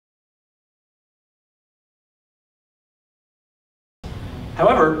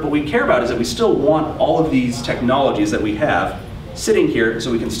However, what we care about is that we still want all of these technologies that we have sitting here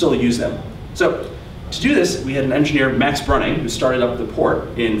so we can still use them. So to do this, we had an engineer, Max Brunning, who started up the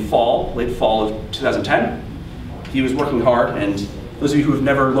port in late fall of 2010. He was working hard, and those of you who have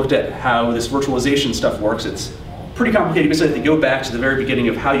never looked at how this virtualization stuff works, it's pretty complicated. You basically have to go back to the very beginning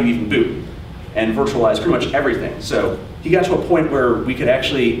of how you even boot and virtualize pretty much everything. So he got to a point where we could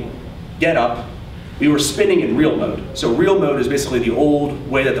actually get up. We were spinning in real mode. So real mode is basically the old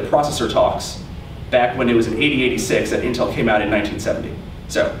way that the processor talks back when it was in 8086 that Intel came out in 1970.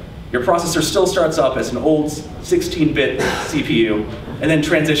 So your processor still starts up as an old 16-bit CPU, and then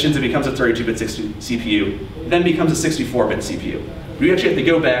transitions and becomes a 32-bit CPU, then becomes a 64-bit CPU. We actually have to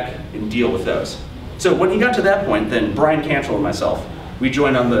go back and deal with those. So when he got to that point, then Brian Cantrell and myself, we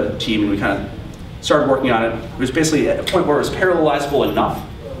joined on the team and we kind of started working on it. It was basically at a point where it was parallelizable enough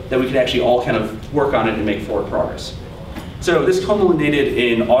that we could actually all kind of work on it and make forward progress. So this culminated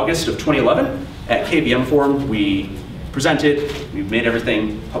in August of 2011 at KVM Forum. We presented, we made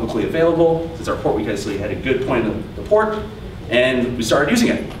everything publicly available. Since our port, we basically had a good point in the port, and we started using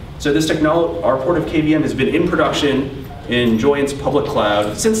it. So this technology, our port of KVM has been in production in Joyent's public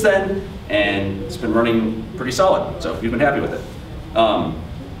cloud since then, and it's been running pretty solid, so we've been happy with it.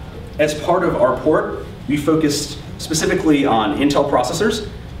 As part of our port, we focused specifically on Intel processors.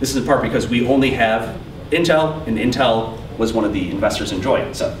 This is in part because we only have Intel, and Intel was one of the investors in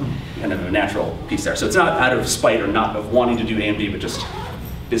Joyent, so kind of a natural piece there. So it's not out of spite or not of wanting to do AMD, but just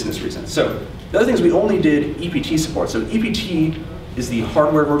business reasons. So the other thing is we only did EPT support. So EPT is the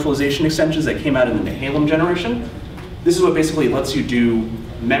hardware virtualization extensions that came out in the Nehalem generation. This is what basically lets you do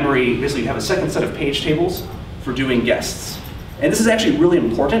memory. Basically, you have a second set of page tables for doing guests. And this is actually really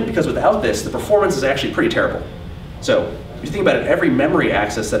important because without this, the performance is actually pretty terrible. So if you think about it, every memory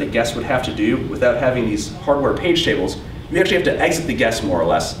access that a guest would have to do without having these hardware page tables, you actually have to exit the guest more or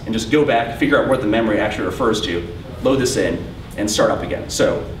less and just go back, figure out what the memory actually refers to, load this in, and start up again.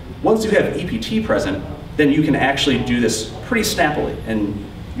 So once you have EPT present, then you can actually do this pretty snappily, and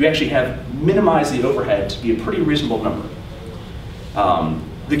you actually have minimized the overhead to be a pretty reasonable number.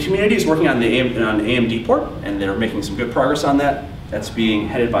 The community is working on the AMD port, and they're making some good progress on that. That's being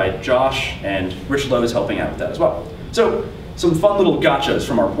headed by Josh, and Rich Lowe is helping out with that as well. So some fun little gotchas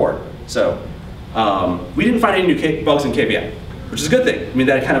from our port. So we didn't find any new bugs in KVM, which is a good thing. I mean,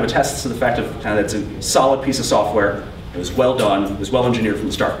 that kind of attests to the fact of kind of that's a solid piece of software. It was well done, it was well engineered from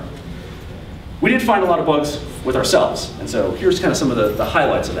the start. We did find a lot of bugs with ourselves, and so here's kind of some of the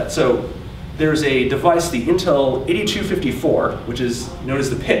highlights of that. So there's a device, the Intel 8254, which is known as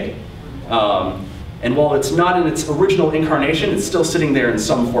the PID. And while it's not in its original incarnation, it's still sitting there in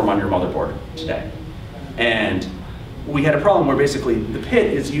some form on your motherboard today. And we had a problem where basically the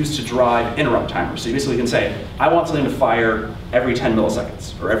PID is used to drive interrupt timers. So you basically can say, I want something to fire every 10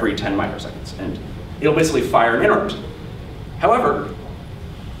 milliseconds or every 10 microseconds, and it'll basically fire an interrupt. However,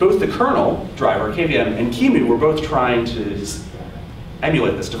 both the kernel driver, KVM, and QEMU were both trying to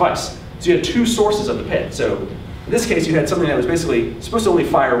emulate this device. So you had two sources of the PID. So in this case, you had something that was basically supposed to only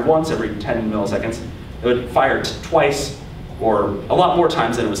fire once every 10 milliseconds. It would fire twice or a lot more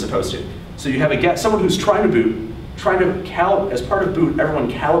times than it was supposed to. So you have someone who's trying to boot, as part of boot,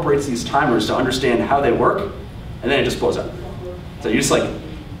 everyone calibrates these timers to understand how they work, and then it just blows up. So you just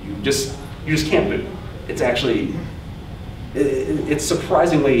can't boot. It's actually, it's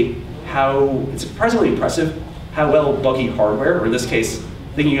surprisingly impressive how well buggy hardware, or in this case,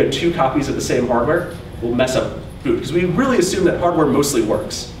 thinking you had two copies of the same hardware, will mess up boot. Because we really assume that hardware mostly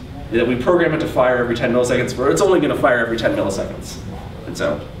works. That we program it to fire every 10 milliseconds, where it's only going to fire every 10 milliseconds. And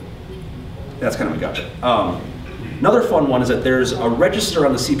so that's kind of a gotcha. Another fun one is that there's a register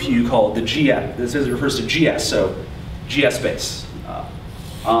on the CPU called the GS. This refers to GS, so GS base.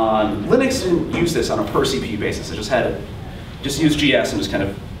 On Linux, didn't use this on a per CPU basis. It just used GS and just kind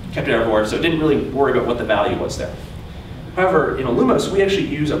of kept it everywhere, so it didn't really worry about what the value was there. However, in Illumos, we actually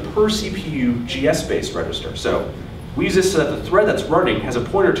use a per CPU GS-based register. So we use this so that the thread that's running has a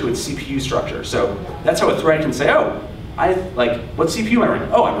pointer to its CPU structure. So that's how a thread can say, oh, what CPU am I running?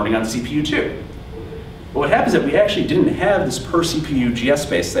 Oh, I'm running on CPU 2. But what happens is that we actually didn't have this per CPU GS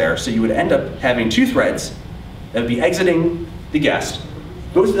space there, so you would end up having two threads that would be exiting the guest.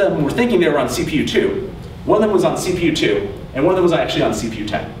 Both of them were thinking they were on CPU 2. One of them was on CPU 2, and one of them was actually on CPU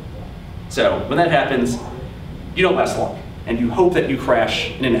 10. So when that happens, you don't last long, and you hope that you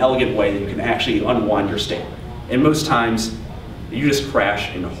crash in an elegant way that you can actually unwind your state. And most times, you just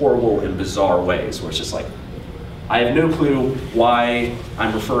crash in horrible and bizarre ways, where it's just like, I have no clue why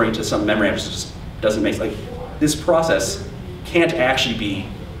I'm referring to some memory. It just doesn't make sense. This process can't actually be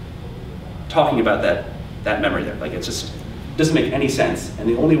talking about that memory there. It just doesn't make any sense. And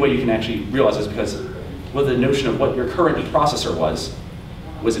the only way you can actually realize is because well, the notion of what your current processor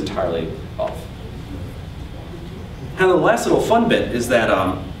was entirely off. Now the last little fun bit is that,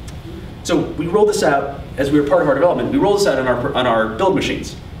 so we rolled this out as we were part of our development. We rolled this out on our build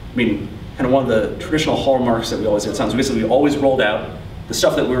machines. I mean, kind of one of the traditional hallmarks that we always did. So basically we always rolled out the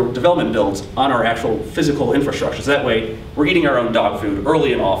stuff that we were development builds on our actual physical infrastructure. So that way we're eating our own dog food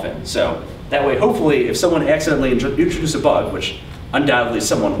early and often. So that way, hopefully, if someone accidentally introduced a bug, which undoubtedly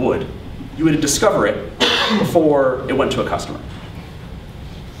someone would, you would discover it before it went to a customer.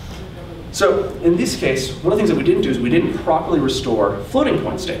 So in this case, one of the things that we didn't do is we didn't properly restore floating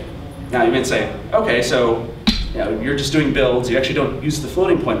point state. Now you might say, okay, so you're just doing builds, you actually don't use the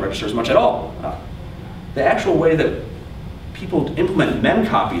floating point registers much at all. The actual way that people implement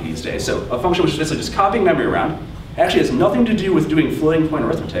memcopy these days, so a function which is basically just copying memory around, actually has nothing to do with doing floating point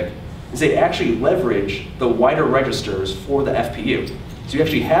arithmetic, is they actually leverage the wider registers for the FPU. So you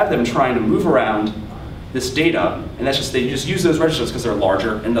actually have them trying to move around this data, and that's just, they just use those registers because they're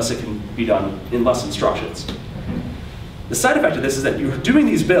larger, and thus it can be done in less instructions. The side effect of this is that you're doing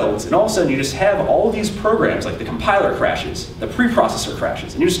these builds, and all of a sudden you just have all of these programs, like the compiler crashes, the preprocessor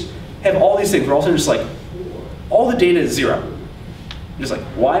crashes, and you just have all these things where all of a sudden just like, all the data is zero. You're just like,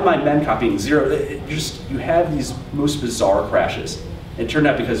 why am I memcopying zero? You have these most bizarre crashes. It turned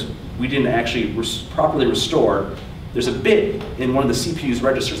out because we didn't actually properly restore. There's a bit in one of the CPU's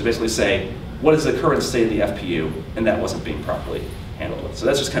registers that basically say, what is the current state of the FPU? And that wasn't being properly handled with. So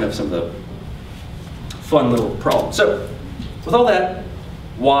that's just kind of some of the fun little problems. So with all that,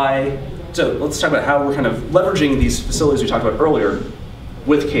 so let's talk about how we're kind of leveraging these facilities we talked about earlier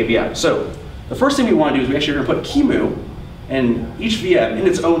with KVM. So the first thing we want to do is we actually are going to put QEMU and each VM in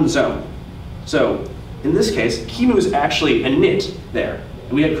its own zone. So in this case, QEMU is actually a NIT there.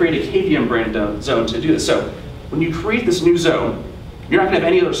 And we had created a KVM branded zone to do this. So when you create this new zone, you're not going to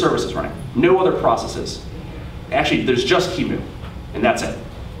have any other services running, no other processes. Actually, there's just QEMU, and that's it.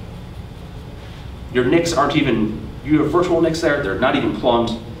 Your NICs aren't even, you have virtual NICs there, they're not even plumbed.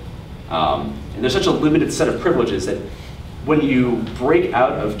 And there's such a limited set of privileges that when you break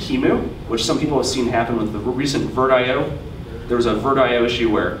out of QEMU, which some people have seen happen with the recent VirtIO, there was a VirtIO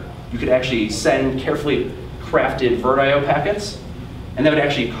issue where you could actually send carefully crafted VirtIO packets, and that would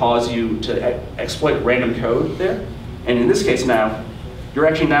actually cause you to exploit random code there. And in this case now, you're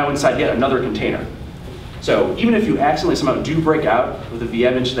actually now inside yet another container. So even if you accidentally somehow do break out with a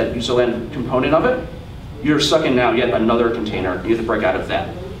VM into that userland component of it, you're stuck in now yet another container, and you have to break out of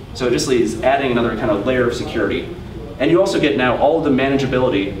that. So it just is adding another kind of layer of security. And you also get now all of the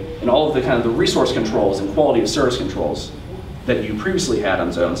manageability and all of the kind of the resource controls and quality of service controls that you previously had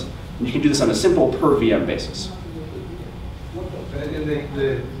on zones. And you can do this on a simple per VM basis. And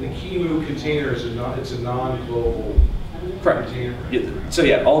the QEMU container is it's a non-global container. Yeah, so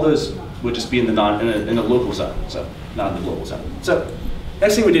yeah, all those would just be in a local zone, so not in the global zone. So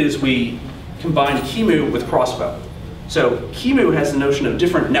next thing we did is we combined QEMU with Crossbow. So QEMU has the notion of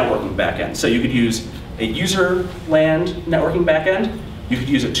different networking backends. So you could use a user land networking backend. You could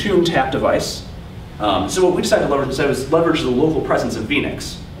use a tune tap device. So what we decided to leverage instead was leverage the local presence of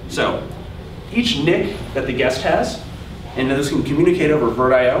vNICs. So each NIC that the guest has, and those can communicate over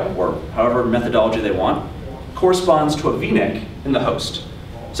VirtIO or however methodology they want, corresponds to a vNIC in the host.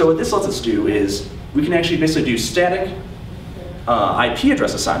 So what this lets us do is we can actually basically do static IP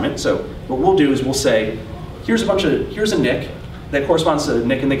address assignment. So what we'll do is we'll say, here's a NIC that corresponds to the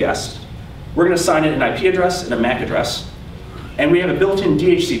NIC in the guest. We're going to assign it an IP address and a MAC address. And we have a built-in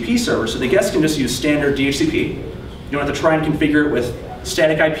DHCP server, so the guest can just use standard DHCP. You don't have to try and configure it with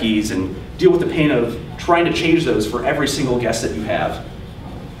static IPs and deal with the pain of trying to change those for every single guest that you have.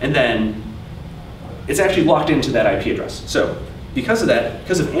 And then it's actually locked into that IP address. So because of that,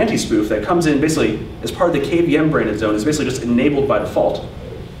 because of anti-spoof that comes in basically as part of the KVM branded zone, is basically just enabled by default.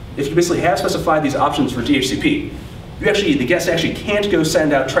 If you basically have specified these options for DHCP, the guest actually can't go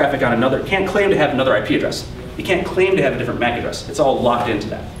send out traffic on can't claim to have another IP address. You can't claim to have a different MAC address. It's all locked into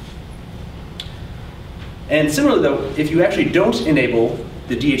that. And similarly though, if you actually don't enable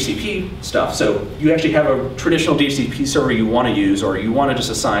the DHCP stuff, so you actually have a traditional DHCP server you want to use, or you want to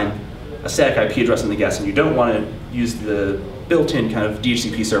just assign a static IP address in the guest, and you don't want to use the built-in kind of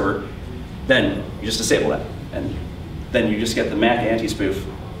DHCP server, then you just disable that. And then you just get the MAC anti-spoof,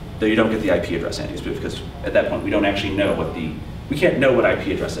 though you don't get the IP address anti-spoof, because at that point we don't actually know we can't know what IP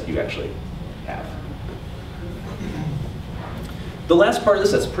address that you actually have. The last part of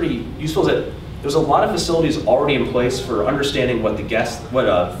this that's pretty useful is that there's a lot of facilities already in place for understanding what a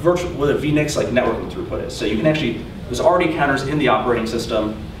VNIC's like networking throughput is. So you can actually, there's already counters in the operating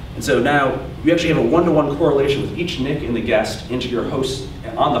system. And so now you actually have a one-to-one correlation with each NIC in the guest into your host,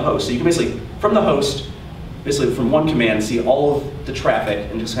 on the host. So you can basically, from the host, basically from one command, see all of the traffic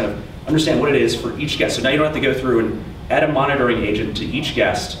and just kind of understand what it is for each guest. So now you don't have to go through and add a monitoring agent to each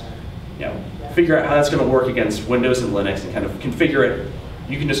guest, figure out how that's going to work against Windows and Linux and kind of configure it.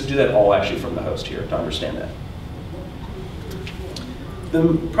 You can just do that all actually from the host here to understand that.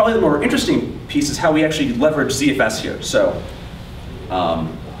 Probably the more interesting piece is how we actually leverage ZFS here. So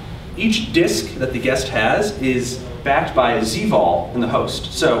each disk that the guest has is backed by a ZVol in the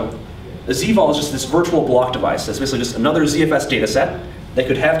host. So a ZVol is just this virtual block device. That's basically just another ZFS data set that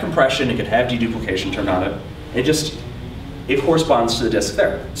could have compression, it could have deduplication turned on it. It corresponds to the disk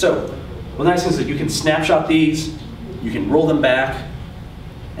there. So one of the nice things is that you can snapshot these, you can roll them back,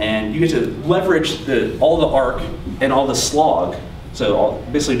 and you get to leverage all the arc and all the slog. So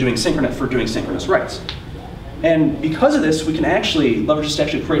basically doing synchronous writes. And because of this, we can actually leverage this to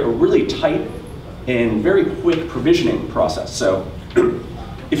actually create a really tight and very quick provisioning process. So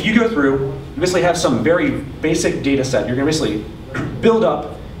if you go through, you basically have some very basic data set. You're going to basically build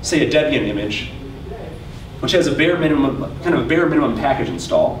up, say, a Debian image, which has a bare minimum package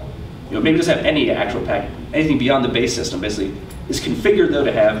install. Maybe just have any actual package, anything beyond the base system, basically, is configured though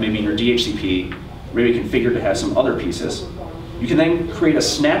to have maybe in your DHCP, maybe configured to have some other pieces. You can then create a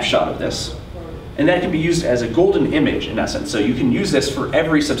snapshot of this, and that can be used as a golden image in essence. So you can use this for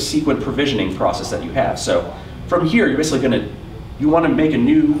every subsequent provisioning process that you have. So from here, you're basically you want to make a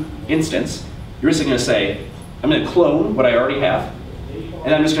new instance. You're basically going to say, I'm going to clone what I already have,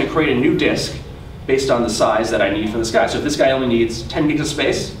 and I'm just going to create a new disk based on the size that I need for this guy. So if this guy only needs 10 gigs of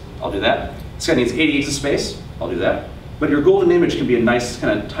space, I'll do that. This guy needs 80 gigs of space, I'll do that. But your golden image can be a nice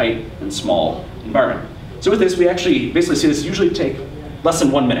kind of tight and small environment. So with this, we actually basically see this usually take less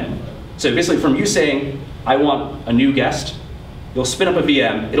than 1 minute. So basically from you saying, I want a new guest, you'll spin up a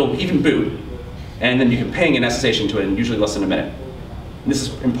VM, it'll even boot, and then you can ping an SSH into it in usually less than a minute. And this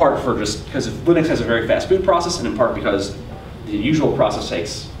is in part for just because Linux has a very fast boot process, and in part because the usual process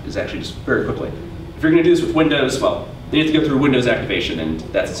is actually just very quickly. If you're going to do this with Windows, well, then you have to go through Windows activation, and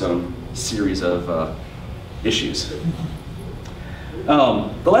that's its own series of issues.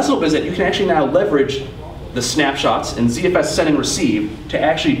 The last little bit is that you can actually now leverage the snapshots and ZFS send and receive to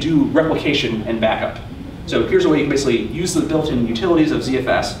actually do replication and backup. So here's a way you can basically use the built-in utilities of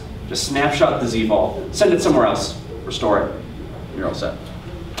ZFS, just snapshot the ZVol, send it somewhere else, restore it, and you're all set.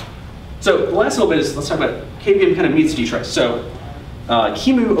 So the last little bit is, let's talk about KVM kind of meets dtrace. So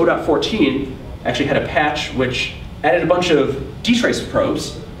QEMU 0.14 actually had a patch which added a bunch of dtrace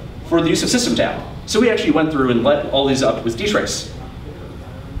probes for the use of system tab. So we actually went through and let all these up with dtrace.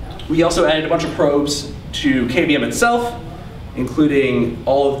 We also added a bunch of probes to KVM itself, including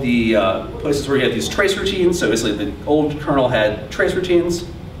all of the places where you had these trace routines. So basically the old kernel had trace routines.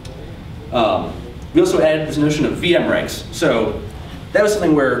 We also added this notion of VM ranks. So that was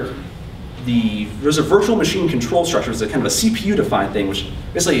something where there's a virtual machine control structure. It's a kind of a CPU-defined thing, which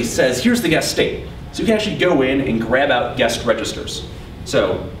basically says, here's the guest state. So you can actually go in and grab out guest registers.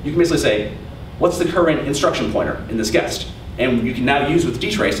 So you can basically say, what's the current instruction pointer in this guest? And you can now use with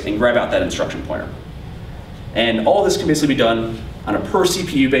dtrace and grab out that instruction pointer. And all this can basically be done on a per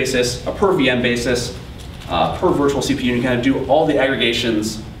CPU basis, a per VM basis, per virtual CPU. You can kind of do all the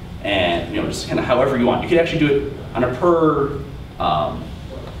aggregations and just kind of however you want. You could actually do it on a per,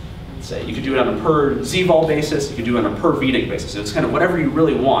 you could do it on a per ZVol basis, you could do it on a per VDIG basis. So it's kind of whatever you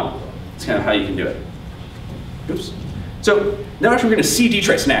really want. It's kind of how you can do it. Oops. So now actually we're going to see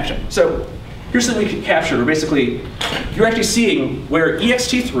dtrace in action. So here's something we can capture where basically you're actually seeing where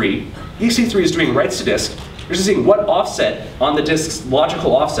ext3 is doing writes to disk. You're just seeing what offset on the disk's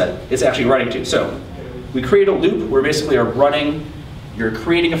logical offset it's actually writing to. So we create a loop where basically you're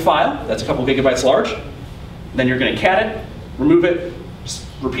creating a file that's a couple gigabytes large, then you're going to cat it, remove it, just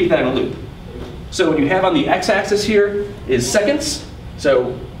repeat that in a loop. So what you have on the x-axis here is seconds.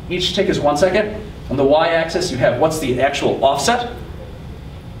 So each tick is 1 second. On the y-axis you have what's the actual offset.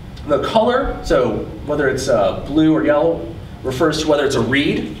 The color, so whether it's blue or yellow, refers to whether it's a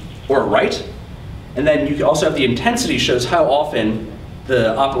read or a write. And then you also have the intensity, shows how often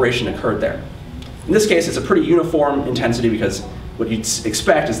the operation occurred there. In this case, it's a pretty uniform intensity because what you'd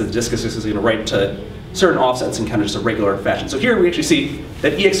expect is that the disk is going to write to certain offsets in kind of just a regular fashion. So here we actually see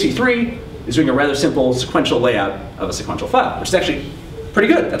that ext3 is doing a rather simple sequential layout of a sequential file, which is actually pretty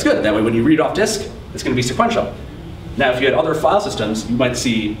good. That's good. That way when you read off disk, it's going to be sequential. Now if you had other file systems, you might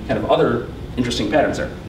see kind of other interesting patterns there.